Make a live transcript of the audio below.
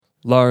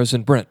Lars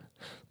and Brent.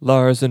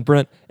 Lars and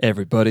Brent.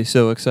 Everybody's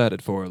so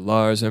excited for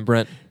Lars and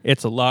Brent.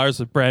 It's a Lars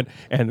and Brent,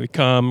 and we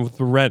come with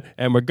the rent,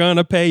 and we're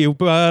gonna pay you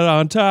but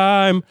on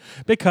time,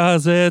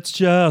 because it's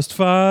just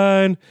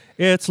fine.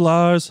 It's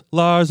Lars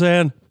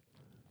and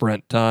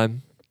Brent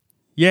time.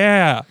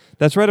 yeah,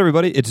 That's right,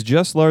 everybody. It's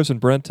just Lars and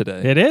Brent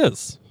today. it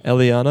is.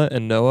 Eliana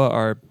and Noah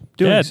are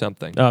doing Dead.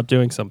 something.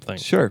 Doing something.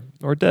 Sure,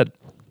 or dead.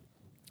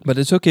 But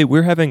it's okay.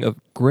 We're having a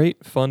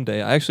great, fun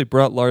day. I actually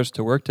brought Lars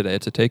to work today.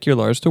 It's a Take Your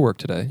Lars to Work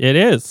today. It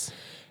is.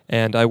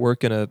 And I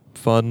work in a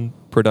fun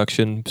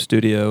production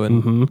studio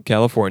in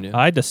California.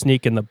 I had to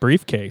sneak in the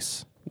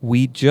briefcase.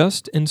 We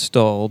just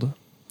installed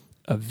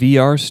a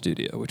VR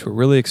studio, which we're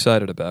really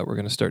excited about. We're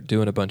going to start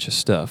doing a bunch of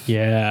stuff.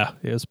 Yeah,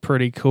 it was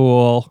pretty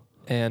cool.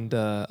 And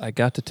I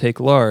got to take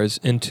Lars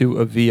into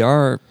a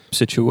VR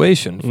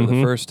situation for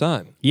the first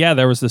time. Yeah,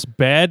 there was this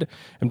bed,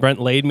 and Brent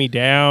laid me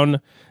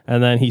down,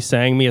 and then he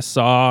sang me a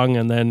song,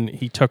 and then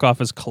he took off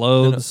his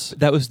clothes. No,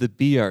 that was the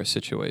BR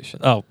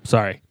situation. Oh,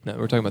 sorry. No,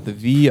 we're talking about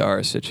the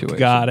VR situation.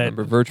 Got it.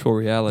 Remember, virtual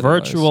reality.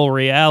 Virtual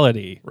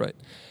reality. Right.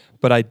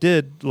 But I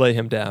did lay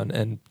him down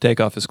and take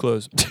off his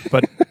clothes.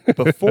 But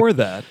before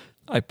that,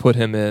 I put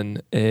him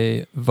in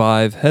a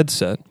Vive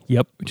headset,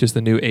 Yep. which is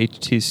the new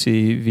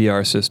HTC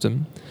VR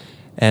system,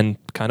 and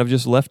kind of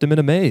just left him in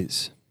a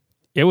maze.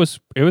 It was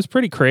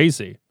pretty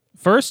crazy.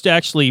 First,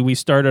 actually, we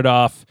started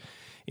off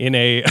in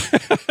a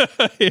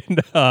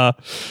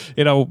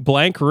in a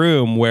blank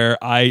room where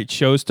I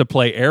chose to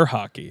play air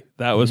hockey.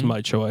 That was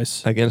my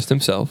choice. Against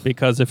himself.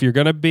 Because if you're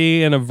going to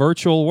be in a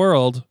virtual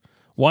world,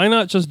 why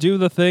not just do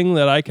the thing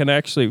that I can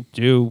actually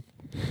do?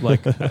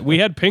 Like, we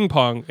had ping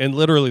pong in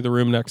literally the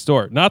room next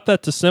door. Not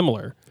that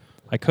dissimilar.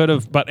 I could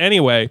have, but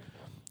anyway,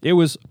 it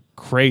was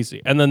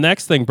crazy. And the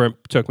next thing Brent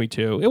took me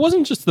to, it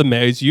wasn't just the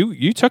maze.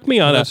 You took me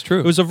on That's true.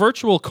 It was a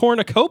virtual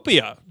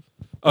cornucopia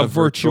of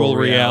virtual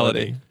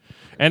reality.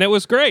 And it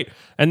was great.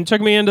 And it took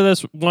me into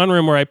this one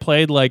room where I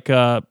played like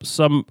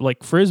some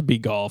like frisbee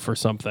golf or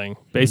something.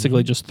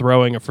 Basically just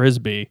throwing a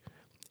frisbee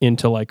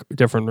into like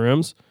different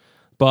rooms.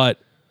 And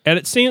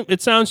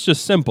it sounds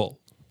just simple.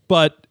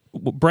 But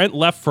Brent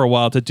left for a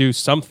while to do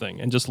something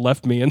and just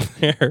left me in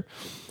there.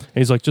 And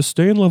he's like, just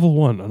stay in level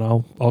 1 and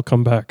I'll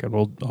come back and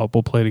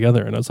we'll play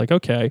together. And I was like,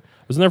 okay.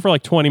 I was in there for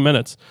like 20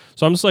 minutes.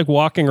 So I'm just like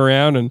walking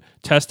around and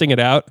testing it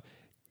out.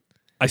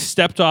 I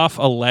stepped off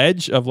a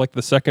ledge of like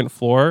the second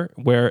floor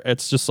where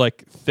it's just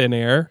like thin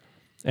air.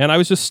 And I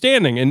was just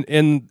standing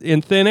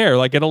in thin air.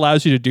 Like, it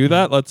allows you to do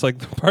that. That's like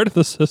part of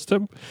the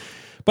system.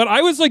 But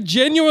I was like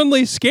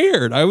genuinely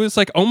scared. I was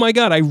like, oh my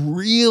God, I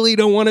really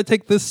don't want to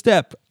take this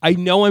step. I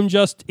know I'm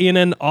just in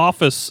an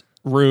office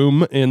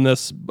room in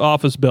this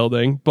office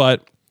building,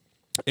 but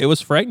it was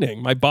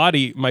frightening. My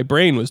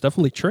brain was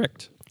definitely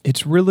tricked.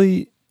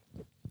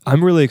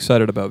 I'm really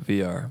excited about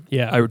VR.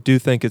 Yeah. I do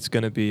think it's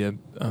going to be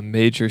a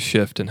major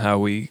shift in how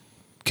we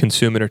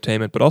consume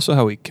entertainment, but also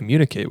how we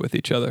communicate with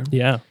each other.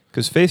 Yeah.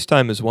 Because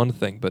FaceTime is one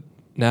thing, but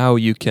now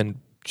you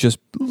can just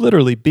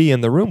literally be in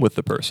the room with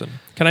the person.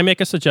 Can I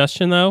make a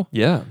suggestion, though?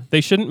 Yeah.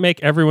 They shouldn't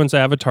make everyone's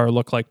avatar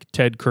look like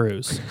Ted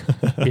Cruz.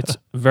 It's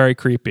very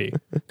creepy.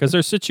 Because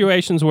there's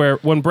situations where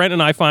when Brent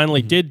and I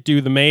finally did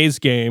do the maze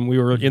game, we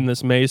were in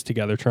this maze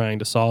together trying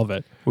to solve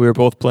it. We were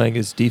both playing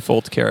his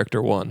default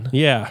character 1.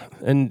 Yeah.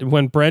 And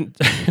when Brent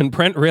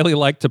really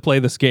liked to play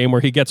this game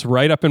where he gets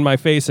right up in my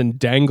face and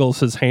dangles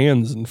his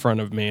hands in front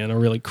of me in a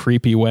really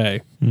creepy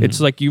way. It's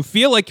like you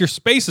feel like your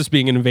space is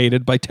being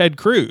invaded by Ted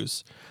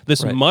Cruz.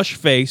 This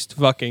mush-faced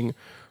fucking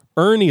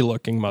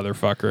Ernie-looking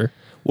motherfucker.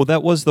 Well,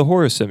 that was the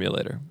horror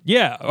simulator.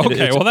 Yeah,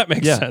 okay, well, that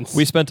makes sense.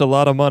 We spent a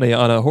lot of money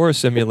on a horror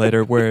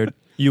simulator where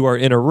you are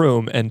in a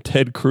room and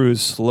Ted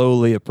Cruz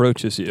slowly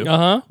approaches you.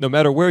 Uh-huh. No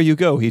matter where you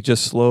go, he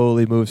just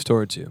slowly moves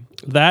towards you.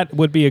 That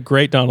would be a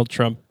great Donald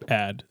Trump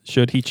ad,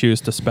 should he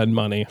choose to spend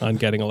money on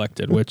getting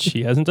elected, which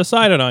he hasn't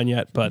decided on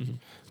yet, but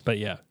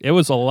yeah, it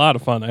was a lot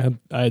of fun.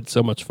 I had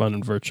so much fun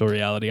in virtual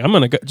reality. I'm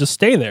going to just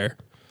stay there.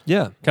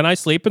 Yeah. Can I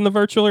sleep in the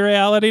virtual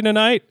reality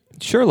tonight?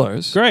 Sure,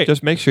 Lars. Great.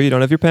 Just make sure you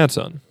don't have your pants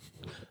on.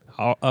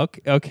 Oh,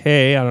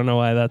 okay. I don't know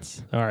why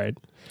that's... All right.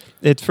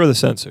 It's for the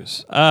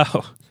censors.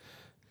 Oh.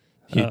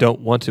 You don't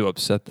want to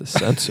upset the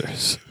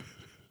censors.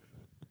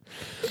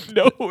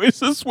 No, is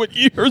this what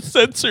your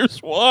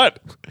censors want?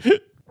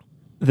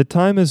 The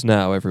time is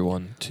now,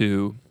 everyone,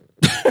 to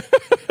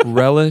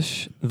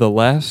relish the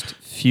last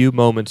few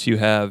moments you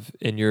have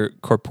in your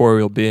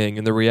corporeal being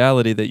and the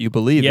reality that you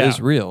believe is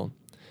real,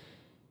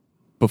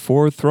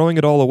 before throwing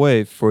it all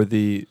away for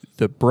the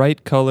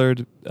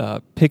bright-colored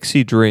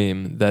pixie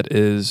dream that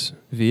is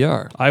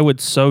VR. I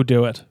would so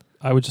do it.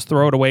 I would just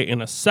throw it away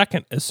in a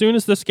second. As soon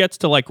as this gets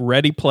to like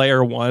Ready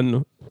Player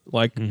One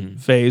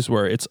phase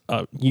where it's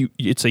a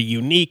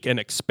unique and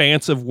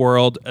expansive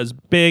world as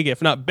big,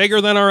 if not bigger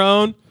than our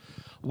own,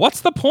 what's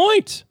the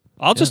point?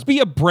 I'll just be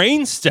a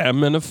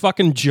brainstem in a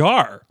fucking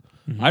jar.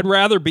 I'd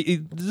rather be...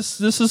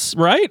 This is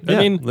right? Yeah, I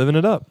mean, living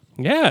it up.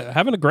 Yeah,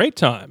 having a great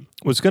time.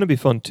 What's going to be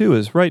fun, too,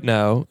 is right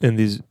now in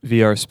these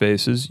VR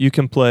spaces, you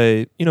can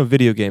play,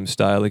 video game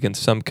style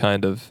against some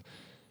kind of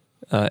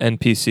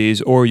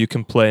NPCs, or you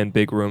can play in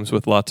big rooms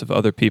with lots of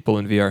other people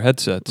in VR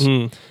headsets.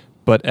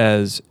 But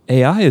as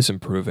AI is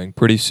improving,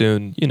 pretty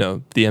soon,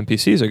 the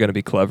NPCs are going to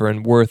be clever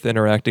and worth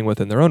interacting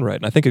with in their own right.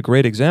 And I think a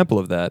great example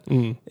of that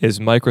is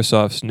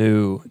Microsoft's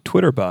new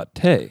Twitter bot,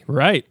 Tay.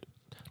 Right.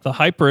 The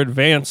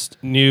hyper-advanced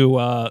new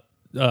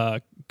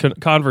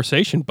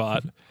conversation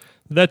bot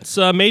that's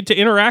made to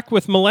interact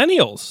with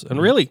millennials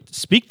and really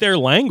speak their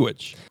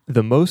language.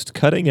 The most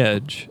cutting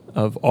edge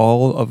of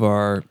all of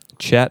our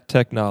chat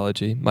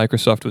technology.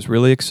 Microsoft was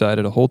really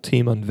excited. A whole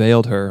team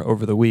unveiled her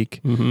over the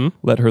week,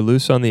 let her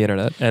loose on the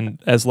internet. And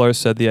as Lars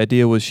said, the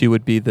idea was she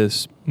would be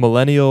this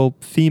millennial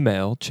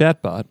female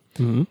chatbot.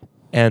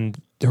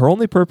 And her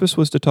only purpose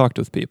was to talk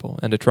with people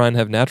and to try and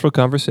have natural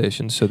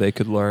conversations so they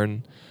could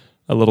learn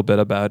a little bit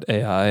about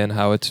AI and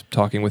how it's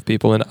talking with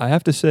people. And I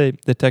have to say,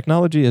 the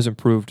technology has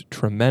improved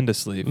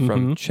tremendously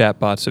from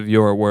chatbots of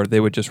yore, where they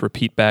would just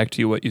repeat back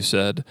to you what you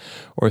said,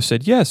 or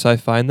said, yes, I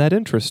find that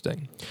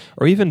interesting.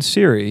 Or even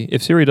Siri,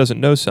 if Siri doesn't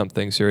know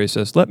something, Siri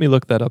says, let me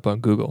look that up on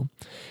Google.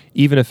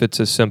 Even if it's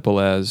as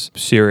simple as,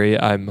 Siri,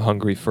 I'm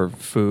hungry for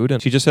food,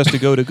 and she just has to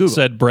go to Google.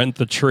 Said Brent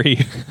the tree,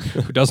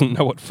 who doesn't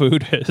know what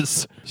food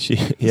is.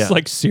 It's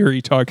like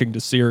Siri talking to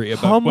Siri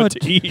about what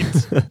to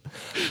eat.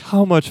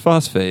 How much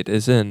phosphate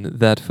is in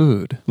that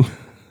food?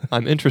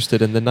 I'm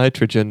interested in the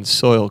nitrogen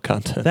soil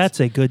content. That's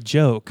a good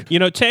joke.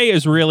 Tay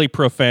is really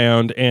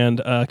profound,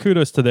 and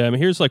kudos to them.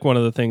 Here's one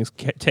of the things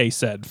Tay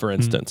said, for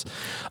instance.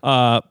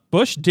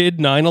 Bush did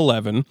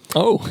 9/11,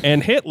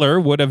 and Hitler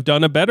would have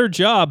done a better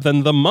job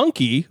than the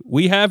monkey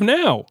we have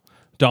now.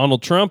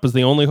 Donald Trump is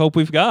the only hope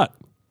we've got.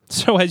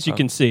 So as you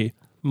can see,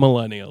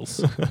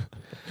 millennials.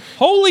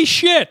 Holy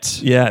shit!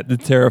 Yeah,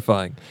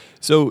 terrifying.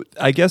 So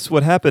I guess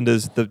what happened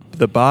is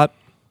the bot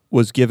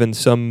was given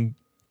some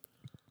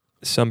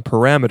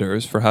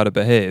parameters for how to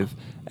behave,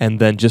 and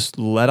then just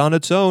let on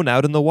its own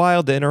out in the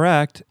wild to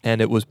interact,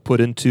 and it was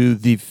put into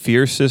the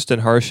fiercest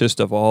and harshest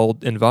of all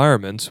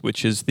environments,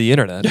 which is the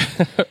internet.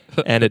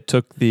 And it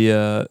took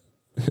the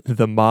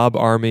mob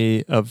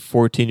army of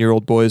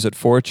 14-year-old boys at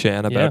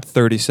 4chan about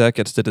 30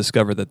 seconds to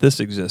discover that this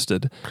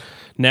existed.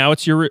 Now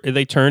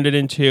they turned it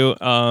into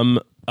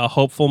a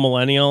hopeful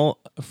millennial,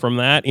 from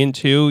that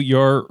into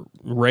your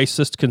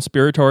racist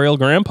conspiratorial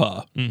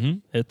grandpa.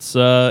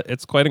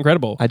 It's quite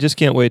incredible. I just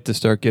can't wait to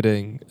start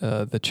getting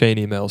the chain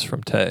emails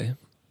from Tay.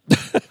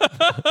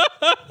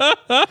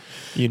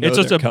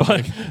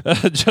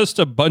 It's just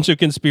a bunch of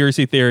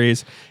conspiracy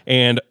theories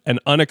and an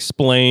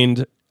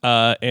unexplained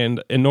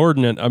and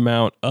inordinate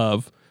amount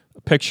of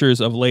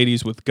pictures of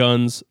ladies with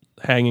guns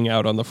hanging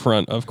out on the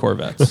front of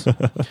Corvettes.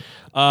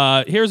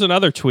 Here's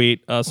another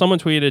tweet. Someone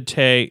tweeted,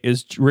 Tay,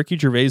 is Ricky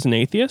Gervais an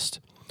atheist?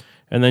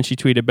 And then she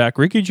tweeted back,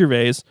 Ricky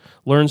Gervais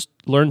learned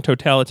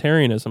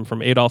totalitarianism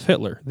from Adolf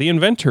Hitler, the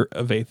inventor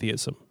of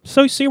atheism.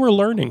 So you see, we're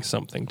learning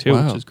something too,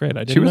 which is great.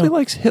 She really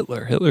likes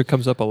Hitler. Hitler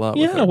comes up a lot.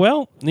 Yeah, with her.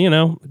 Well,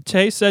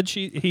 Tay said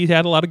he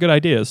had a lot of good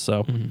ideas.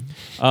 So,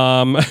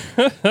 and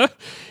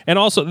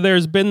also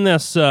there's been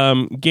this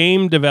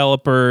game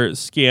developer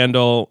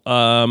scandal,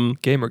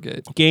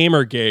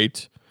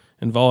 Gamergate,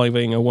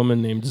 involving a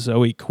woman named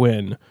Zoe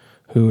Quinn,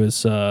 who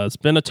has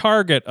been a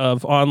target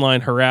of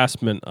online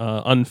harassment,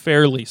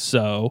 unfairly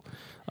so.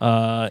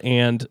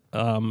 And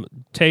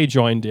Tay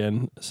joined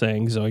in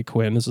saying Zoe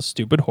Quinn is a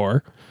stupid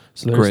whore.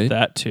 So there's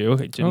that too.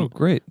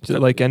 Great.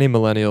 Like any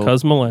millennial.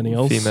 Because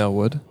millennials. Female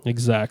would.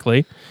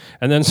 Exactly.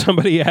 And then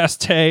somebody asked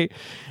Tay,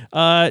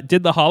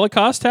 did the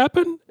Holocaust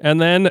happen?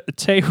 And then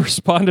Tay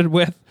responded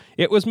with,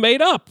 it was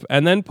made up.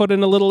 And then put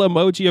in a little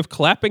emoji of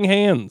clapping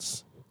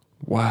hands.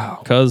 Wow.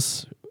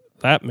 Because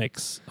that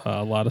makes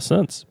a lot of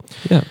sense.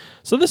 Yeah.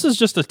 So this is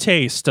just a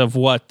taste of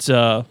what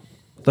the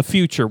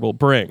future will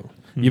bring.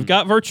 You've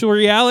got virtual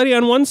reality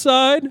on one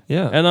side,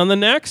 and on the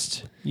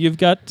next, you've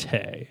got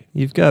Tay.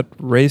 You've got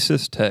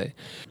racist Tay.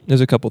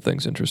 There's a couple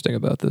things interesting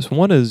about this.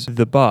 One is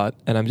the bot,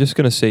 and I'm just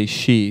going to say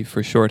she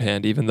for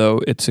shorthand, even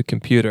though it's a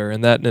computer,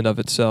 and that in and of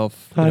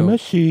itself... I'm a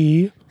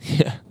she.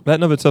 Yeah, that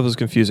in of itself is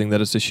confusing that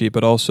it's a she,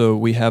 but also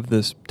we have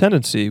this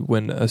tendency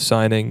when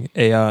assigning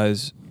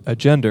AIs a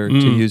gender to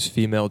use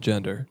female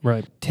gender.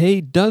 Right.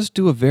 Tay does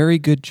do a very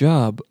good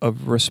job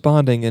of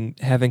responding and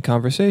having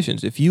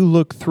conversations. If you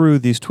look through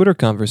these Twitter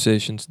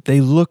conversations,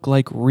 they look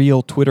like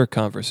real Twitter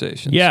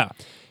conversations. Yeah.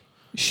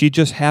 She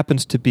just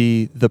happens to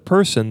be the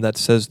person that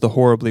says the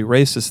horribly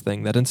racist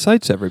thing that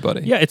incites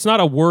everybody. Yeah, it's not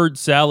a word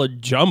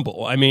salad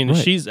jumble. I mean,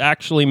 she's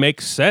actually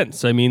makes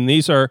sense. I mean,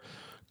 these are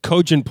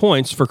cogent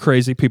points for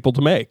crazy people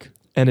to make.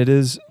 And it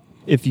is...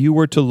 If you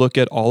were to look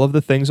at all of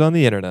the things on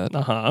the internet,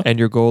 and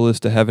your goal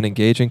is to have an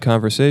engaging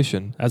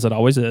conversation, as it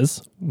always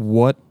is,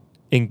 what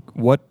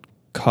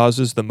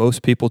causes the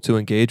most people to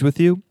engage with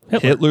you?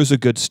 Hitler's a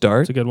good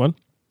start. It's a good one.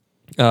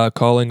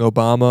 Calling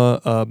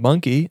Obama a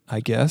monkey,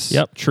 I guess.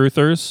 Yep.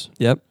 Truthers.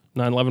 Yep.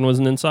 9/11 was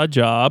an inside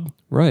job.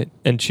 Right.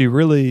 And she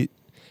really,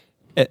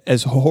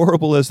 as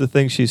horrible as the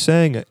things she's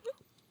saying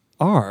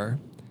are,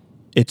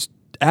 it's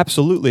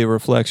absolutely a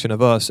reflection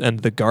of us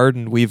and the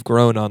garden we've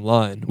grown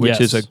online, which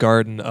is a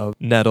garden of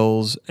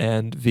nettles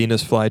and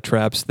Venus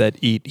flytraps that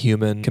eat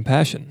human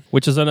compassion.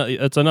 Which is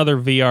it's another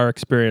VR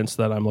experience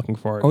that I'm looking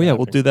forward to. Oh, yeah,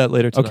 we'll do that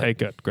later tonight. Okay,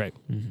 good, great.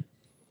 Mm-hmm.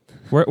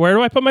 Where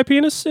do I put my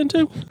penis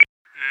into?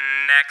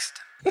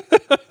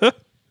 Next.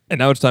 And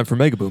now it's time for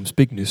Megaboom's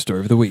Big News Story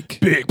of the Week.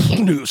 Big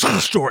News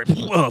Story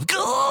of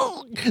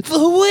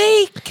the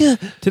Week.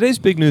 Today's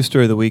Big News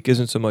Story of the Week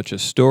isn't so much a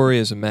story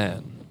as a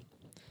man.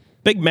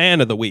 Big Man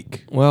of the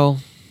Week.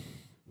 Well,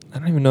 I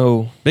don't even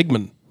know.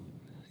 Bigman.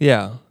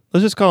 Yeah.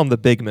 Let's just call him the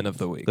Bigman of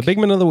the Week. The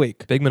Bigman of the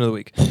Week. Bigman of the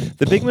Week.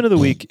 The Bigman of the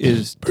Week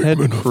is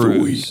Ted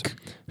Cruz.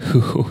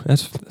 Ooh,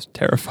 that's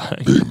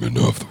terrifying. Bigman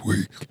of the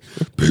Week.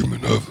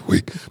 Bigman of the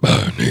Week.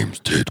 My name's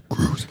Ted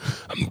Cruz.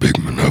 I'm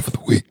Bigman of the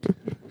Week.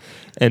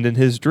 And in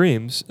his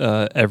dreams,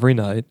 every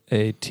night,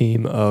 a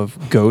team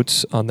of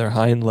goats on their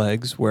hind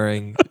legs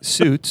wearing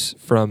suits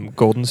from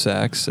Goldman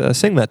Sachs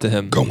sing that to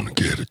him. Going to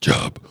get a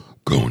job.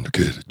 Going to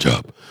get a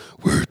job.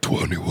 We're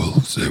 20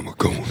 wolves and we're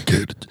going to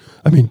get it.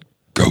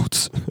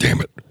 Goats.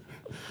 Damn it.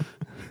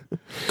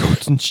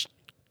 Goats and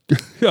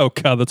Oh,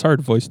 God, that's a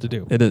hard voice to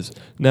do. It is.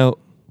 Now,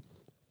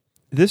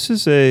 this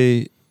is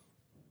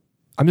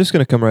I'm just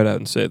going to come right out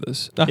and say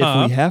this. If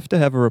we have to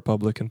have a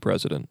Republican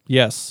president.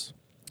 Yes.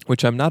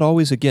 Which I'm not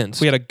always against.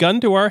 If we had a gun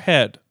to our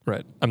head.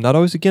 Right. I'm not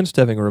always against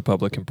having a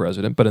Republican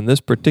president, but in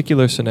this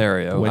particular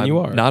scenario,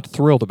 I'm not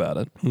thrilled about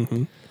it.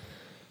 Mm-hmm.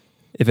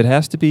 If it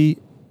has to be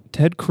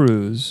Ted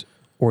Cruz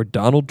or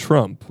Donald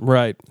Trump,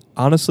 right?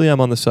 Honestly, I'm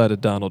on the side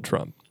of Donald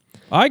Trump.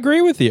 I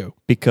agree with you.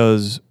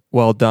 Because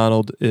while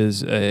Donald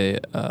is a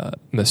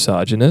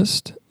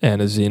misogynist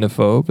and a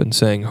xenophobe and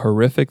saying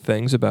horrific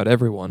things about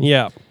everyone,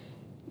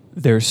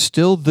 there's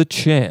still the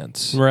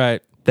chance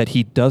that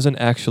he doesn't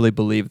actually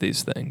believe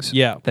these things.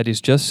 Yeah. That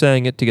he's just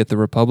saying it to get the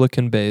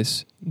Republican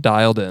base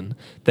dialed in,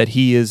 that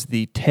he is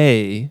the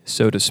Tay,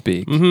 so to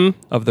speak,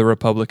 of the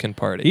Republican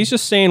Party. He's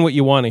just saying what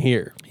you want to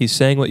hear. He's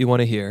saying what you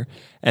want to hear.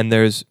 And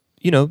there's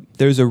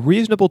a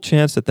reasonable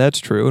chance that that's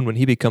true. And when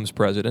he becomes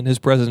president, his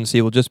presidency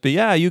will just be,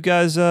 you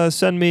guys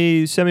send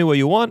me what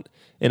you want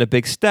in a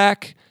big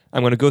stack.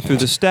 I'm going to go through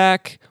the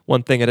stack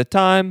one thing at a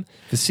time.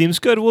 If it seems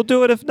good, we'll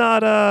do it. If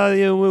not,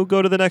 we'll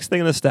go to the next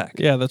thing in the stack.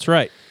 Yeah, that's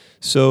right.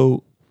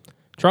 So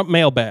Trump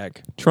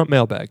mailbag.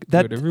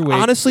 That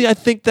honestly, I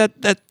think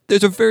that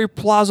there's a very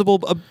plausible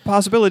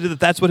possibility that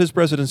that's what his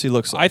presidency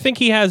looks like. I think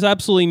he has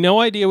absolutely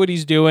no idea what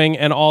he's doing,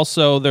 and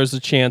also there's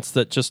a chance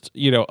that just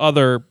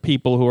other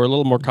people who are a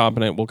little more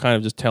competent will kind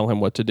of just tell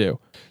him what to do.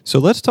 So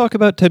let's talk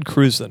about Ted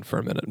Cruz then for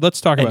a minute. Let's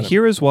talk about him. And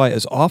here is why,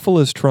 as awful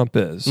as Trump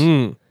is,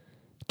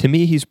 to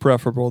me he's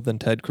preferable than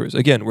Ted Cruz.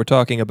 Again, we're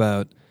talking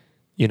about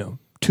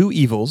two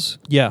evils,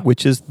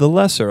 which is the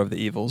lesser of the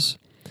evils.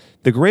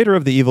 The greater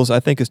of the evils, I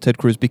think, is Ted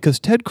Cruz, because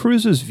Ted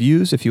Cruz's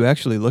views, if you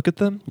actually look at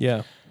them,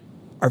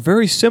 are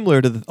very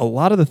similar to a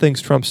lot of the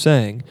things Trump's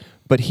saying,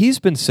 but he's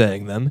been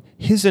saying them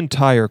his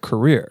entire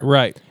career.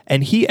 Right.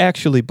 And he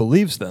actually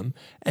believes them.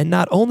 And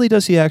not only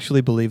does he actually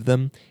believe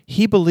them,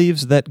 he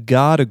believes that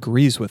God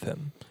agrees with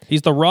him.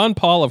 He's the Ron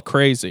Paul of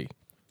crazy.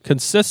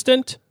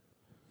 Consistent,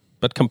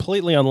 but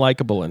completely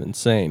unlikable and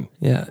insane.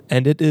 Yeah,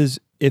 and it is,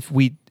 if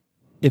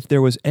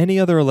there was any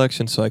other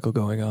election cycle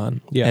going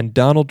on and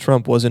Donald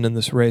Trump wasn't in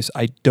this race,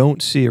 I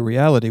don't see a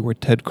reality where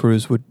Ted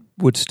Cruz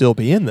would still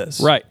be in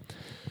this. Right.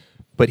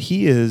 But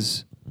he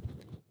is,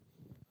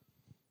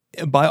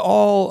 by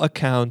all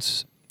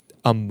accounts,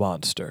 a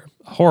monster.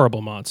 A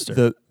horrible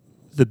monster.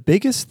 The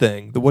biggest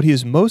thing, what he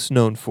is most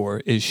known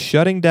for, is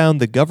shutting down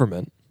the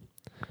government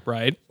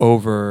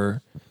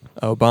over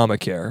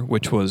Obamacare,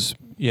 which was,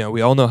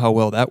 we all know how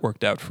well that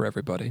worked out for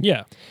everybody.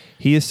 Yeah.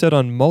 He has said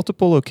on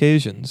multiple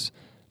occasions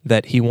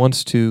that he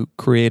wants to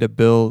create a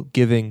bill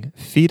giving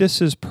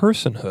fetuses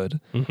personhood,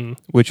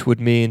 which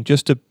would mean,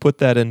 just to put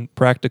that in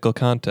practical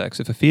context,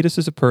 if a fetus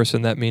is a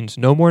person, that means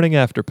no morning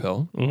after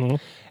pill,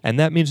 and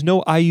that means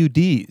no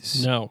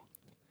IUDs. No.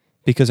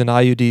 Because an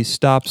IUD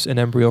stops an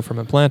embryo from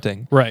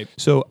implanting. Right.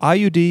 So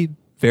IUD,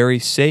 very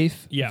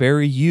safe,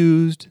 very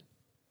used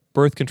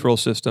birth control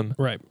system.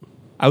 Right.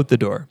 Out the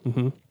door.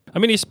 I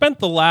mean, he spent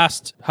the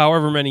last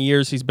however many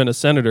years he's been a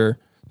senator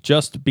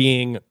just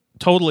being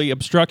totally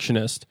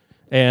obstructionist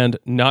and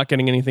not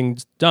getting anything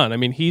done. I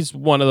mean, he's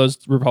one of those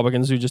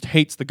Republicans who just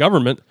hates the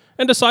government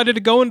and decided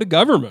to go into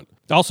government.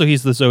 Also,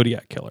 he's the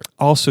Zodiac Killer.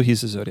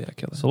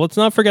 So let's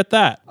not forget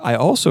that. I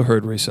also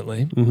heard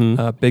recently,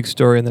 a big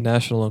story in the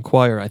National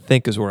Enquirer, I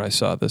think is where I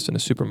saw this, in a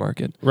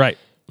supermarket. Right.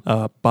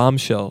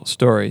 Bombshell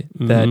story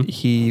that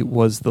he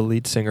was the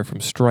lead singer from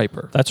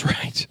Stryper. That's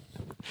right.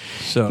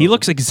 So he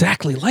looks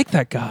exactly like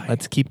that guy.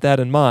 Let's keep that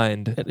in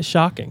mind. It is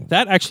shocking.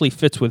 That actually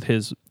fits with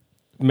his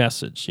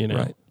message,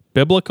 Right.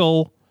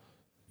 Biblical,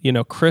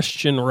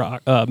 Christian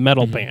rock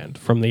metal band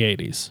from the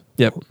 80s.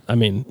 Yep. I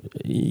mean,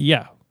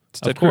 It's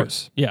Ted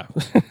Cruz. Yeah.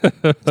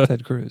 It's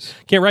Ted Cruz.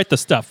 Can't write the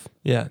stuff.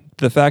 Yeah.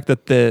 The fact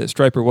that the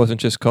Stryper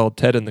wasn't just called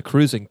Ted and the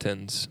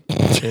Cruisingtons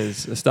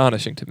is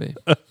astonishing to me.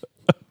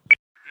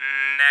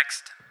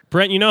 Next.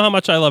 Brent, you know how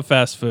much I love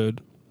fast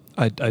food.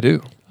 I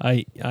do.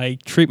 I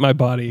treat my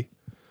body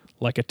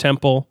like a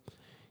temple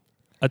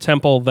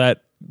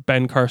that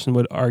Ben Carson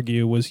would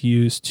argue was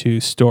used to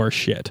store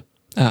shit.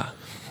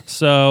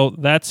 So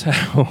that's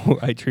how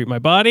I treat my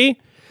body.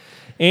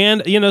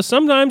 And,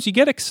 sometimes you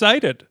get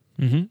excited.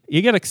 Mm-hmm.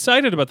 You get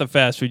excited about the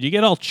fast food. You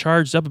get all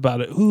charged up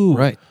about it. Ooh,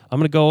 right. I'm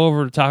going to go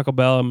over to Taco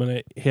Bell. I'm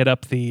going to hit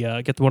up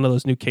get one of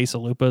those new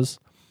quesalupas.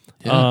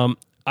 Yeah.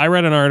 I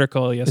read an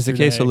article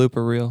yesterday. Is the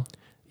quesalupa real?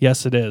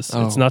 Yes, it is.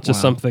 It's not just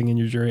something in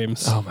your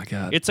dreams. Oh, my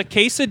God. It's a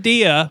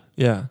quesadilla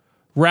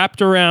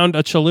wrapped around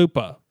a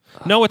chalupa.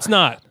 No, it's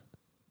not.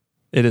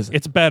 It isn't.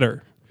 It's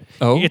better.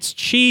 Oh? It's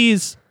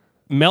cheese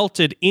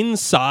melted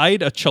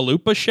inside a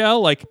chalupa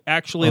shell. Like,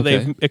 actually,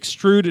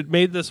 they've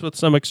made this with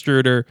some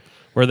extruder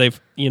where they've,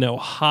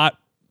 hot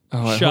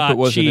I shot hope it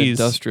was cheese.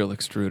 An industrial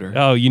extruder.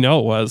 Oh,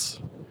 it was.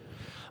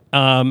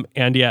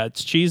 And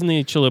it's cheese in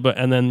the chalupa,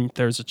 and then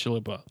there's a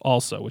chalupa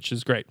also, which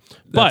is great.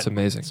 That's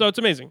amazing. So it's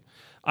amazing.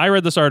 I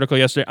read this article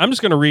yesterday. I'm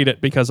just going to read it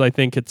because I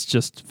think it's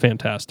just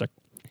fantastic.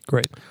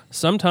 Great.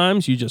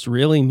 Sometimes you just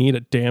really need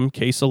a damn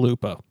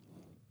quesalupa.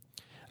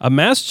 A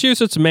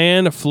Massachusetts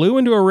man flew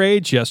into a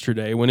rage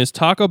yesterday when his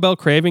Taco Bell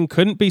craving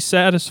couldn't be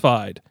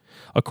satisfied.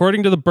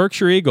 According to the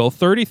Berkshire Eagle,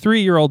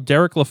 33-year-old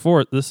Derek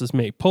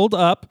LaForte, pulled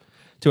up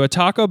to a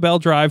Taco Bell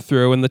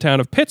drive-thru in the town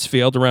of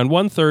Pittsfield around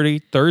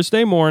 1:30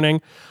 Thursday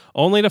morning,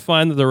 only to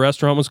find that the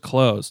restaurant was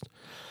closed.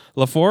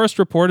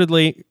 LaForest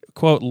reportedly,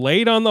 quote,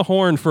 laid on the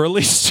horn for at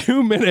least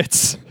 2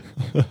 minutes,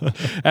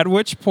 at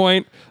which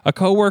point a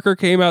coworker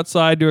came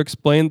outside to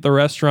explain that the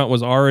restaurant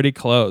was already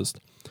closed.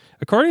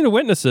 According to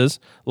witnesses,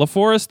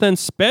 LaForest then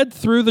sped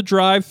through the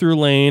drive-thru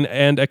lane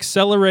and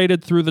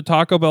accelerated through the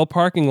Taco Bell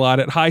parking lot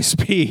at high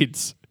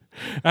speeds,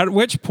 at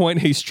which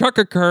point he struck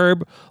a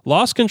curb,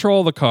 lost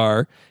control of the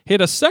car,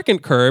 hit a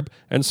second curb,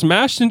 and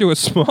smashed into a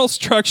small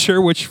structure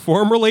which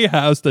formerly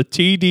housed a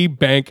TD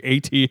Bank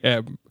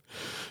ATM.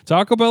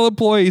 Taco Bell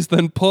employees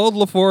then pulled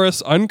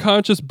LaForest's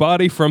unconscious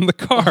body from the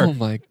car. Oh,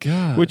 my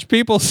God. Which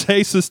people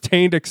say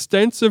sustained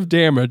extensive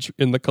damage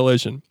in the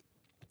collision.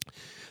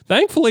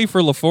 Thankfully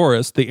for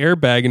LaForest, the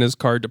airbag in his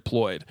car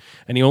deployed,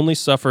 and he only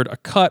suffered a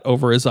cut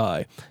over his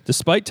eye.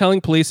 Despite telling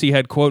police he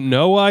had, quote,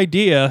 no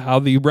idea how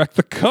he wrecked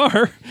the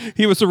car,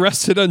 he was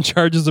arrested on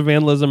charges of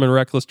vandalism and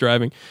reckless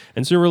driving,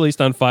 and soon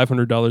released on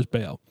 $500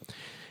 bail.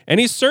 And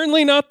he's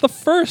certainly not the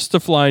first to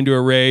fly into a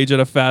rage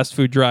at a fast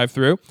food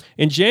drive-thru.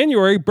 In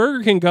January,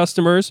 Burger King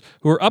customers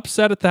who were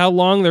upset at how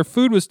long their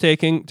food was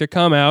taking to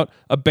come out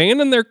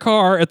abandoned their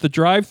car at the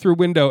drive-thru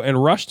window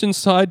and rushed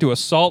inside to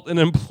assault an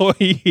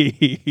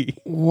employee.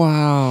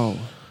 Wow.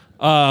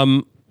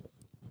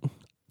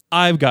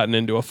 I've gotten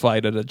into a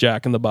fight at a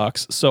Jack in the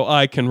Box, so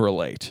I can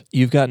relate.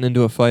 You've gotten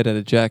into a fight at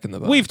a Jack in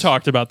the Box. We've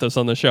talked about this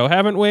on the show,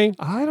 haven't we?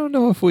 I don't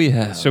know if we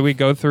have. Should we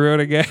go through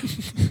it again?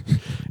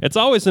 It's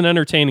always an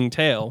entertaining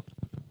tale.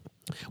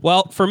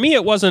 Well, for me,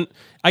 it wasn't.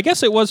 I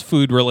guess it was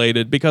food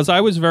related because I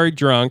was very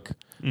drunk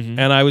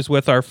and I was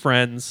with our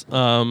friends,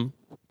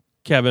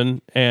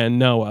 Kevin and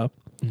Noah.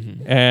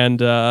 Mm-hmm. And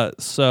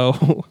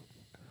so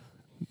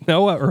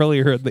Noah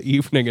earlier in the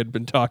evening had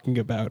been talking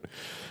about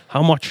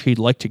how much he'd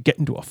like to get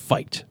into a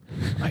fight.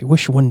 I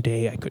wish one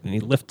day I could. And he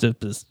lifted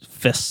up his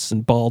fists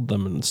and balled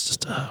them. And it's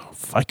just,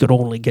 if I could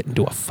only get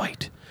into a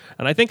fight.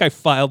 And I think I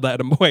filed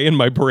that away in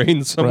my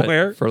brain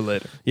somewhere. Right, for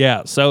later.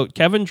 Yeah, so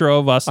Kevin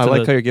drove us to I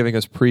like how you're giving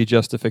us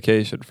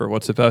pre-justification for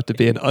what's about to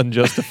be an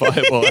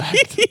unjustifiable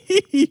act.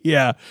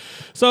 Yeah.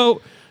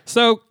 So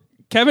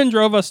Kevin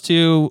drove us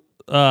to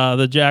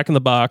the Jack in the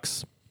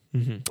Box,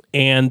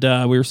 and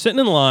we were sitting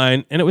in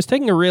line, and it was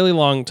taking a really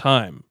long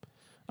time.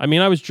 I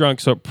mean, I was drunk,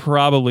 so it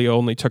probably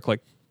only took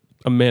like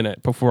a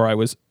minute before I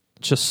was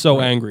just so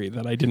angry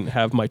that I didn't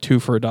have my 2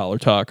 for $1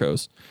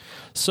 tacos.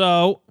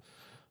 So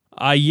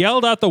I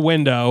yelled out the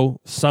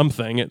window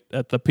something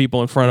at the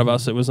people in front of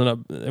us. It was a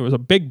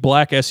big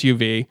black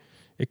SUV.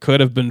 It could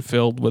have been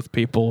filled with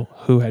people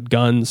who had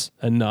guns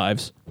and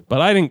knives, but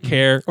I didn't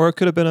care. Or it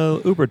could have been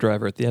an Uber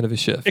driver at the end of his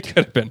shift. It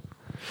could have been.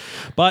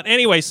 But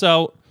anyway,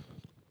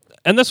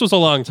 and this was a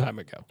long time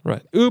ago.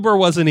 Right. Uber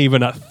wasn't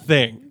even a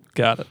thing.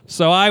 Got it.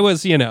 So I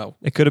was,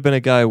 It could have been a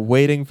guy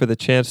waiting for the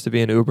chance to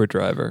be an Uber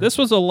driver. This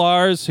was a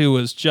Lars who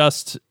was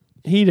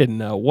he didn't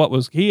know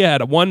he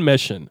had one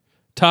mission.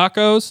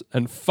 Tacos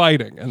and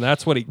fighting, and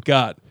that's what he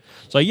got.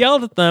 So I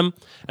yelled at them,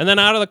 and then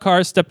out of the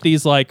car stepped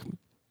these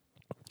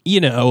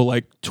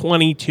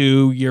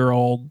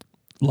 22-year-old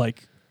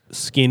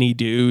skinny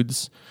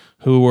dudes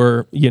who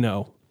were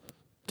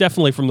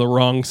definitely from the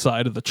wrong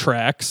side of the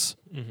tracks.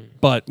 Mm-hmm.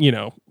 But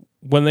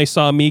when they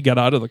saw me get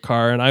out of the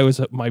car, and I was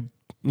at my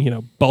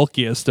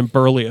bulkiest and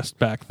burliest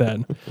back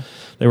then,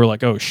 they were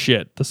like, "Oh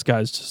shit, this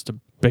guy's just a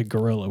big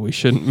gorilla. We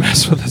shouldn't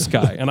mess with this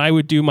guy." And I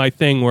would do my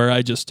thing where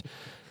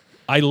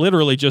I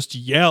literally just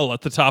yell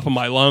at the top of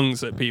my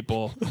lungs at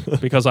people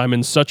because I'm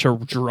in such a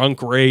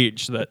drunk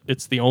rage that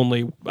it's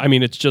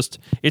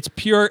it's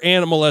pure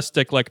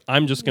animalistic.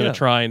 I'm just going to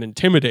try and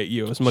intimidate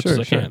you as much as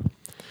I can.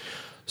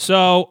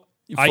 So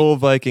Full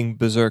Viking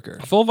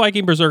berserker.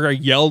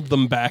 Yelled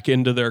them back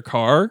into their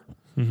car.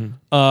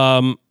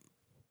 Mm-hmm.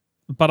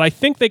 But I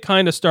think they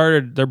kind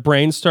of their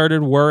brains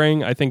started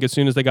worrying, I think, as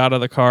soon as they got out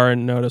of the car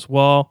and noticed,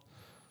 well,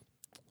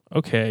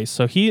 okay,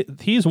 so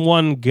he's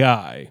one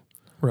guy.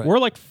 Right. We're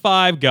like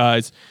 5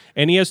 guys,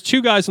 and he has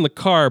 2 guys in the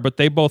car, but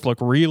they both look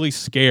really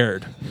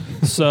scared.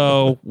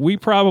 So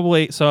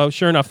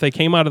sure enough, they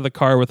came out of the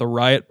car with a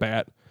riot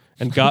bat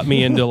and got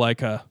me into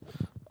like a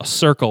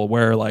circle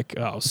where like,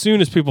 as soon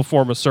as people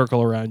form a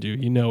circle around you,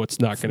 you know it's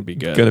not going to be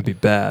good. It's going to be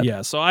bad.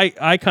 Yeah, so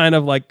I kind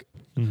of like,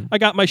 I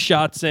got my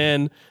shots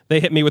in.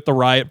 They hit me with the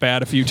riot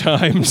bat a few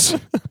times.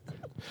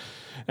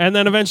 And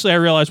then eventually I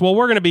realized, well,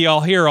 we're going to be all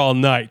here all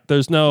night.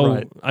 There's no,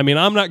 Right. I mean,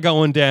 I'm not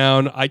going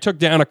down. I took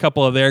down a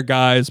couple of their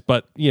guys,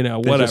 but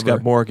whatever. They just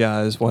got more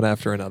guys, one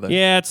after another.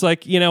 Yeah, it's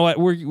like, you know what?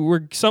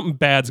 We're something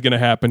bad's going to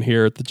happen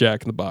here at the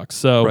Jack in the Box.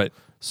 So, Right.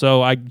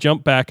 So I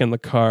jumped back in the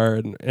car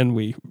and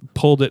we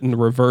pulled it in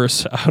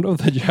reverse out of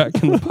the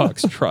Jack in the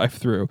Box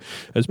drive-through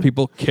as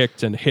people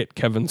kicked and hit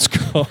Kevin's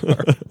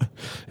car.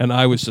 And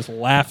I was just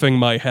laughing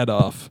my head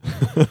off,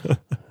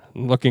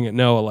 looking at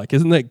Noah like,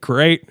 isn't that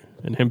great?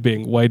 And him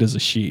being white as a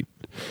sheet.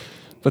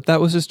 But that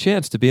was his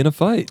chance to be in a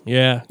fight.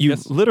 Yeah. You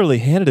literally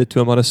handed it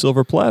to him on a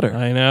silver platter.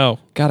 I know.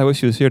 God, I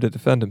wish he was here to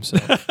defend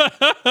himself.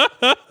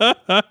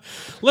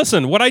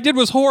 Listen, what I did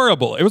was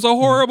horrible. It was a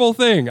horrible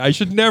thing. I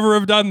should never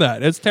have done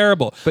that. It's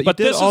terrible. But you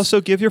did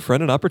also give your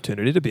friend an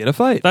opportunity to be in a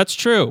fight. That's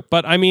true.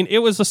 But I mean, it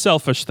was a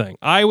selfish thing.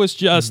 I was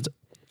just,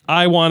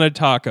 I wanted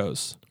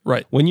tacos.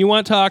 Right. When you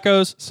want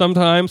tacos,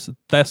 sometimes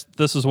this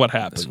is what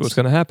happens. That's what's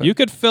going to happen. You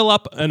could fill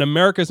up an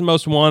America's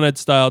Most Wanted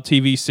style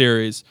TV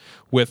series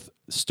with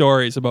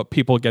stories about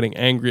people getting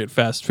angry at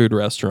fast food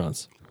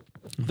restaurants.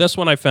 This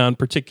one I found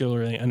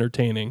particularly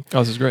entertaining. Oh,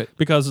 this is great.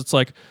 Because it's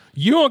like,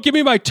 you won't give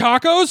me my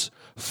tacos?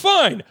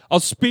 Fine. I'll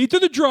speed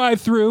through the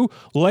drive-thru,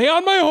 lay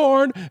on my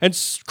horn, and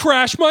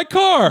crash my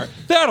car.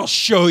 That'll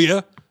show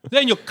you.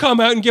 Then you'll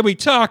come out and give me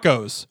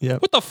tacos.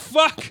 Yep. What the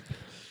fuck?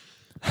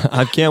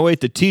 I can't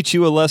wait to teach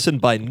you a lesson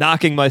by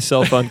knocking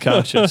myself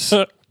unconscious.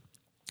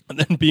 And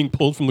then being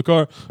pulled from the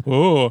car.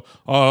 Oh,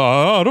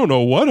 I don't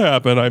know what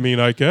happened. I mean,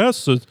 I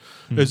guess.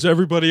 Is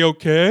everybody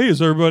okay? Is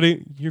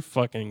everybody... You're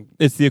fucking...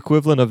 It's the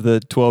equivalent of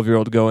the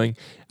 12-year-old going,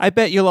 I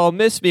bet you'll all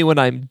miss me when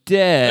I'm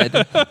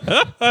dead.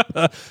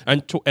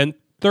 And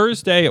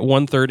Thursday at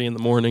 1:30 in the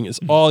morning is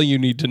all you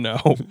need to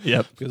know.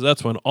 Yep. Because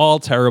that's when all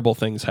terrible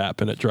things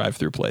happen at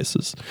drive-through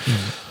places.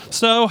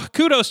 So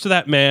kudos to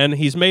that man.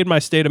 He's made my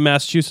state of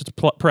Massachusetts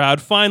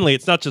proud. Finally,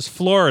 it's not just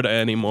Florida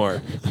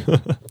anymore.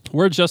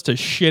 We're just as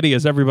shitty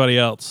as everybody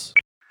else.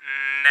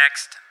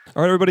 Next.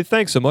 All right, everybody,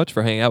 thanks so much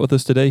for hanging out with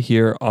us today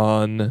here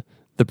on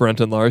The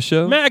Brent and Lars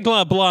Show.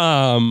 Magla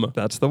Blom.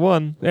 That's the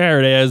one. There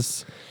it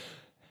is.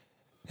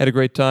 Had a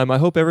great time. I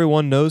hope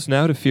everyone knows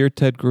now to fear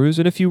Ted Cruz.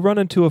 And if you run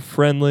into a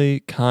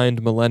friendly,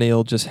 kind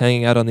millennial just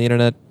hanging out on the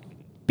internet,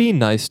 be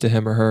nice to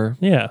him or her.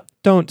 Yeah.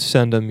 Don't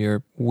send him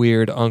your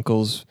weird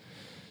uncle's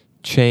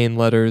chain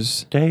letters.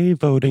 Stay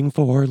voting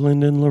for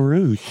Lyndon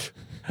LaRouche.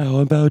 How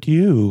about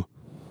you?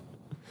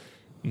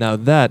 Now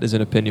that is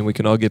an opinion we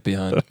can all get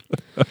behind.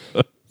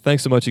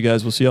 Thanks so much, you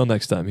guys. We'll see y'all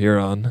next time here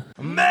on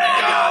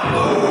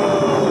Mega